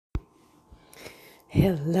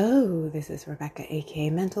Hello, this is Rebecca, aka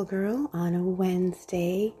Mental Girl, on a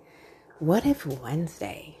Wednesday. What if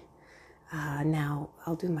Wednesday? Now,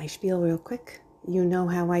 I'll do my spiel real quick. You know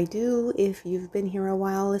how I do. If you've been here a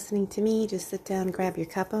while listening to me, just sit down, grab your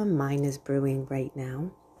cuppa. Mine is brewing right now.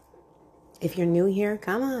 If you're new here,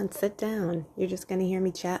 come on, sit down. You're just going to hear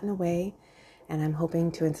me chatting away, and I'm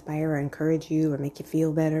hoping to inspire or encourage you or make you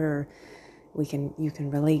feel better, or you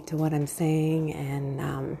can relate to what I'm saying,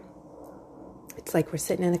 and it's like we're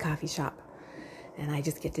sitting in a coffee shop and I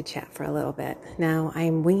just get to chat for a little bit. Now,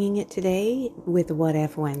 I'm winging it today with What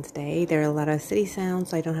If Wednesday. There are a lot of city sounds,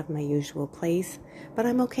 so I don't have my usual place, but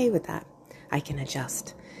I'm okay with that. I can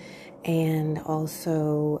adjust. And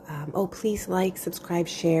also, please like, subscribe,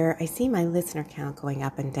 share. I see my listener count going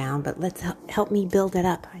up and down, but let's help me build it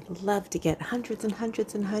up. I'd love to get hundreds and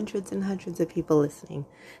hundreds and hundreds and hundreds of people listening.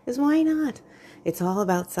 Because why not? It's all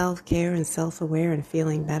about self-care and self-aware and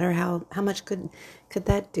feeling better. How much could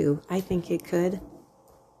that do? I think it could.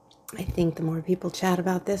 I think the more people chat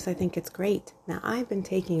about this, I think it's great. Now, I've been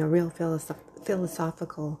taking a real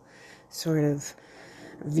philosophical sort of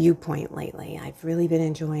viewpoint lately. I've really been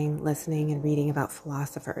enjoying listening and reading about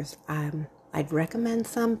philosophers. I'd recommend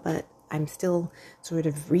some, but I'm still sort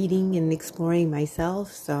of reading and exploring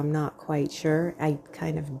myself, so I'm not quite sure. I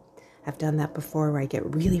kind of have done that before where I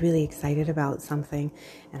get really, really excited about something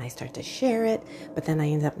and I start to share it, but then I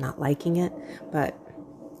end up not liking it.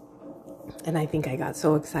 And I think I got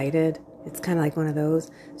so excited. It's kind of like one of those.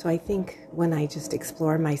 So I think when I just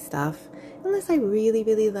explore my stuff, unless I really,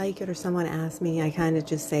 really like it or someone asks me, I kind of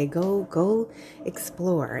just say, go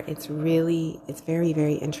explore. It's very,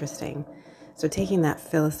 very interesting. So taking that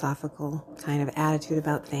philosophical kind of attitude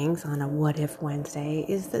about things on a What If Wednesday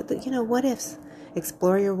is that, what ifs.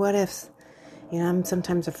 Explore your what ifs. I'm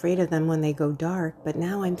sometimes afraid of them when they go dark, but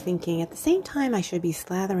now I'm thinking at the same time I should be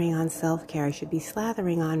slathering on self-care. I should be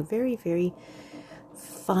slathering on very, very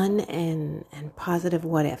fun and positive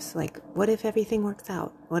what ifs. Like, what if everything works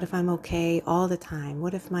out? What if I'm okay all the time?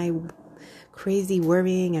 What if my crazy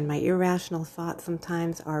worrying and my irrational thoughts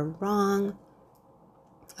sometimes are wrong?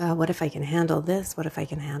 What if I can handle this? What if I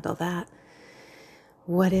can handle that?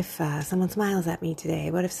 What if someone smiles at me today?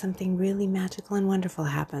 What if something really magical and wonderful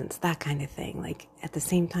happens? That kind of thing. Like, at the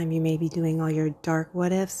same time, you may be doing all your dark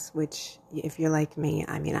what ifs, which, if you're like me,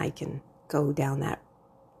 I can go down that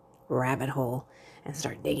rabbit hole and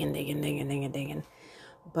start digging.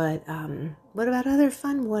 But what about other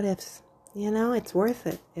fun what ifs? It's worth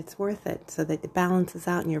it. It's worth it so that it balances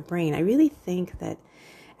out in your brain. I really think that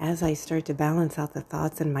as I start to balance out the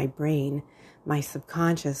thoughts in my brain, my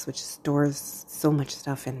subconscious, which stores so much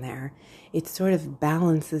stuff in there, it sort of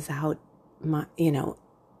balances out my,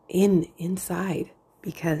 inside,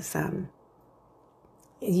 because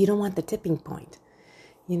you don't want the tipping point,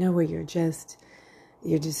 where you're just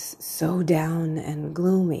so down and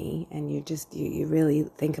gloomy, and you really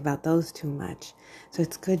think about those too much. So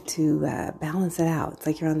it's good to balance it out. It's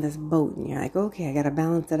like you're on this boat and you're like, okay, I got to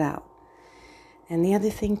balance it out. And the other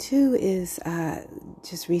thing, too, is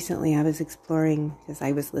just recently I was exploring, because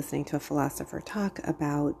I was listening to a philosopher talk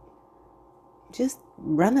about just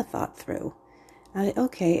run a thought through.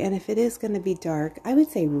 Okay, and if it is going to be dark, I would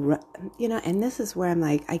say, and this is where I'm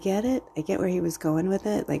like, I get it. I get where he was going with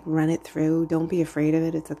it. Like, run it through. Don't be afraid of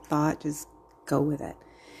it. It's a thought. Just go with it.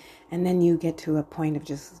 And then you get to a point of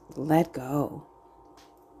just let go.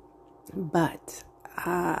 But,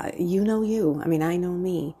 I know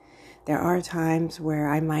me. There are times where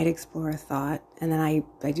I might explore a thought, and then I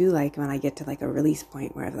do like when I get to like a release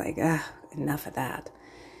point where I'm like, enough of that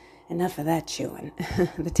chewing.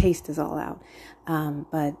 The taste is all out.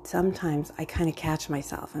 But sometimes I kind of catch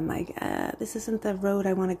myself. I'm like, this isn't the road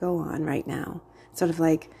I want to go on right now. Sort of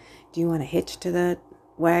like, do you want to hitch to the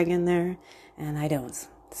wagon there? And I don't.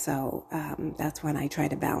 So that's when I try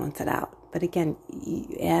to balance it out. But again,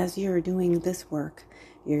 as you're doing this work,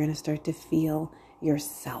 you're going to start to feel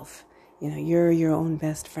yourself. You're your own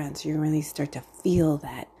best friend. So you really start to feel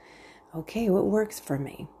that, okay, what works for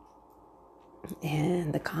me?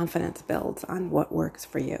 And the confidence builds on what works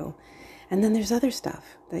for you. And then there's other stuff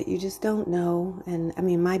that you just don't know. And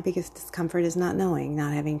my biggest discomfort is not knowing,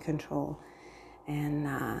 not having control. And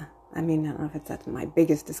I don't know if that's my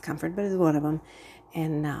biggest discomfort, but it's one of them.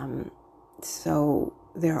 And so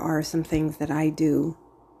there are some things that I do.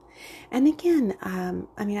 And again,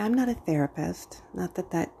 I'm not a therapist. Not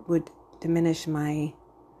that would diminish my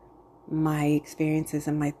experiences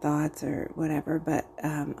and my thoughts or whatever. But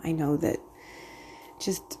I know that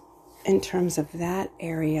just in terms of that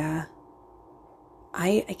area,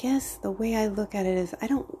 I guess the way I look at it is I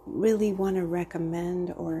don't really want to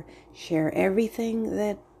recommend or share everything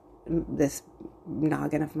that this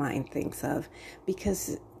noggin of mine thinks of,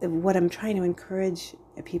 because what I'm trying to encourage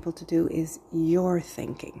people to do is your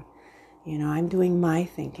thinking. I'm doing my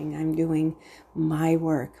thinking. I'm doing my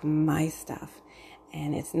work, my stuff.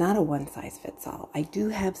 And it's not a one size fits all. I do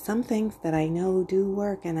have some things that I know do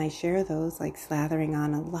work, and I share those, like slathering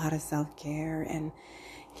on a lot of self-care and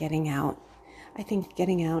getting out. I think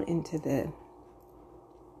getting out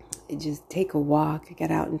just take a walk,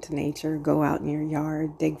 get out into nature, go out in your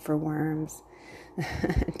yard, dig for worms,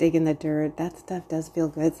 dig in the dirt. That stuff does feel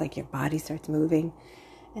good. It's like your body starts moving.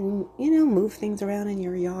 And, move things around in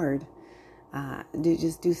your yard.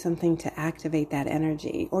 Do something to activate that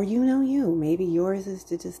energy. Or maybe yours is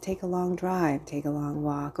to just take a long drive, take a long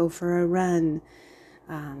walk, go for a run.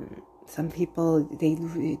 Some people,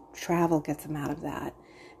 travel gets them out of that.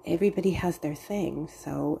 Everybody has their thing,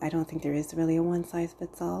 so I don't think there is really a one size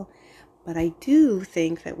fits all. But I do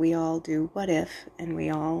think that we all do what if, and we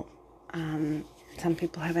all, some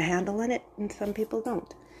people have a handle on it and some people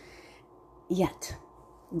don't.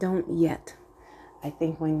 Don't yet. I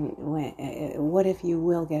think what if you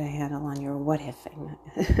will get a handle on your what ifing?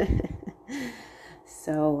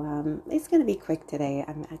 So it's going to be quick today.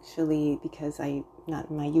 I'm actually, because I'm not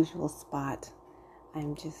in my usual spot,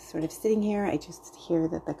 I'm just sort of sitting here. I just hear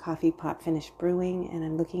that the coffee pot finished brewing, and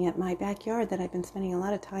I'm looking at my backyard that I've been spending a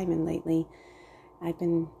lot of time in lately. I've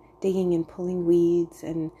been digging and pulling weeds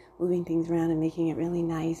and moving things around and making it really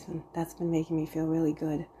nice, and that's been making me feel really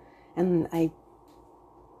good. And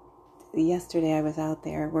yesterday I was out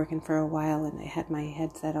there working for a while, and I had my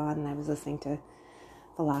headset on and I was listening to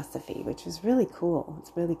philosophy, which was really cool.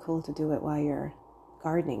 It's really cool to do it while you're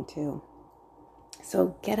gardening too.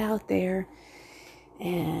 So get out there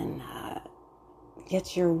and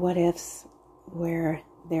get your what ifs where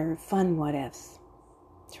they're fun what ifs.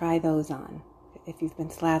 Try those on. If you've been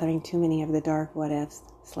slathering too many of the dark what ifs,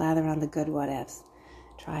 slather on the good what ifs.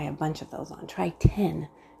 Try a bunch of those on. Try 10,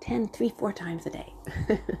 3-4 times a day.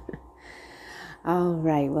 All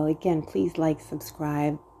right. Well, again, please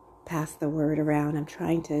subscribe, pass the word around. I'm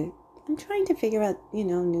trying to figure out,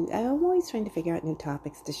 I'm always trying to figure out new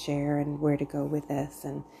topics to share and where to go with this.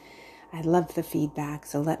 And I love the feedback.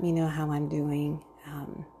 So let me know how I'm doing.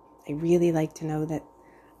 I really like to know that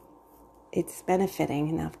it's benefiting.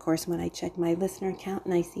 And of course, when I check my listener count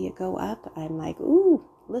and I see it go up, I'm like, ooh,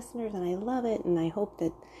 listeners, and I love it. And I hope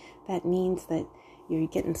that means that you're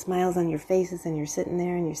getting smiles on your faces and you're sitting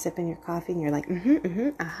there and you're sipping your coffee and you're like,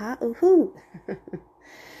 aha, ooh.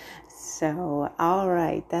 So, all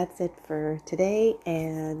right, that's it for today.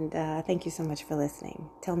 And thank you so much for listening.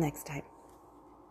 Till next time.